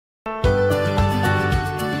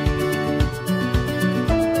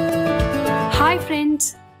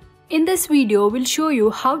In this video, we'll show you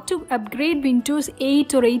how to upgrade Windows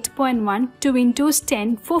 8 or 8.1 to Windows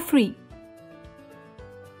 10 for free.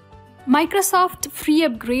 Microsoft free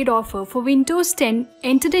upgrade offer for Windows 10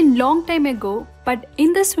 entered in long time ago, but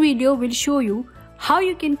in this video we'll show you how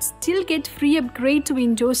you can still get free upgrade to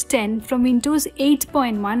Windows 10 from Windows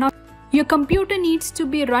 8.1. Your computer needs to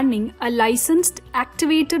be running a licensed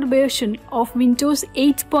activated version of Windows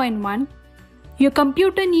 8.1. Your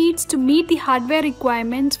computer needs to meet the hardware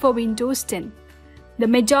requirements for Windows 10. The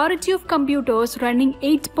majority of computers running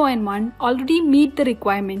 8.1 already meet the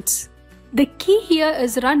requirements. The key here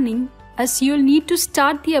is running, as you'll need to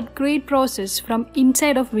start the upgrade process from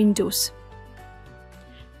inside of Windows.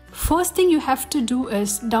 First thing you have to do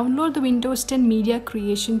is download the Windows 10 Media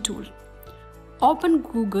Creation Tool. Open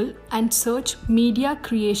Google and search Media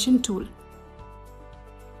Creation Tool.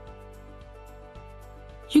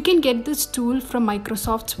 You can get this tool from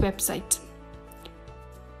Microsoft's website.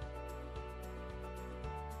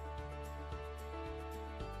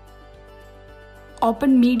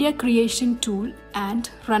 Open Media Creation Tool and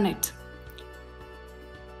run it.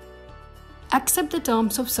 Accept the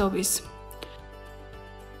terms of service.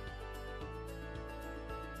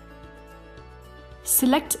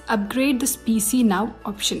 Select Upgrade this PC now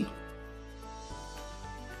option.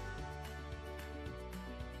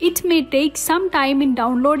 It may take some time in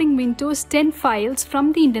downloading Windows 10 files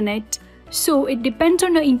from the internet, so it depends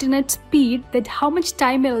on your internet speed that how much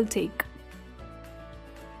time it will take.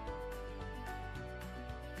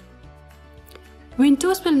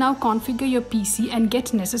 Windows will now configure your PC and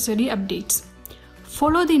get necessary updates.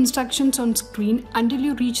 Follow the instructions on screen until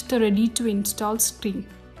you reach the Ready to Install screen.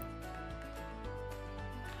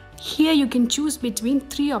 Here you can choose between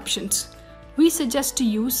three options. We suggest to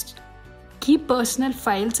use Keep Personal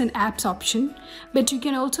Files and Apps option, but you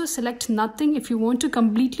can also select Nothing if you want to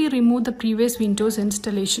completely remove the previous Windows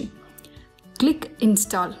installation. Click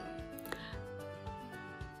Install.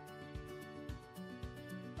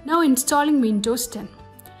 Now installing Windows 10.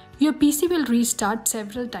 Your PC will restart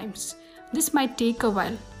several times. This might take a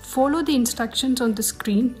while. Follow the instructions on the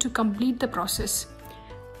screen to complete the process.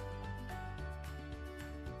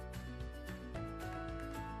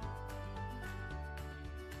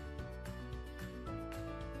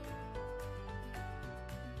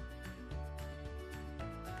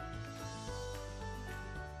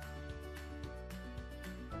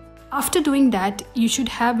 After doing that, you should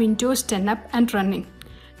have Windows 10 up and running.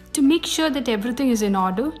 To make sure that everything is in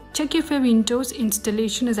order, check if your Windows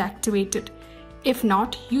installation is activated. If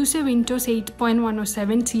not, use a Windows 8.1 or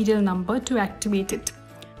 7 serial number to activate it.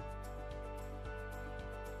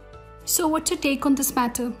 So what's your take on this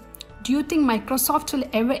matter? Do you think Microsoft will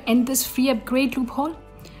ever end this free upgrade loophole?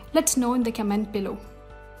 Let's know in the comment below.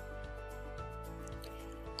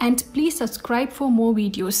 And please subscribe for more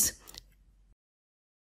videos.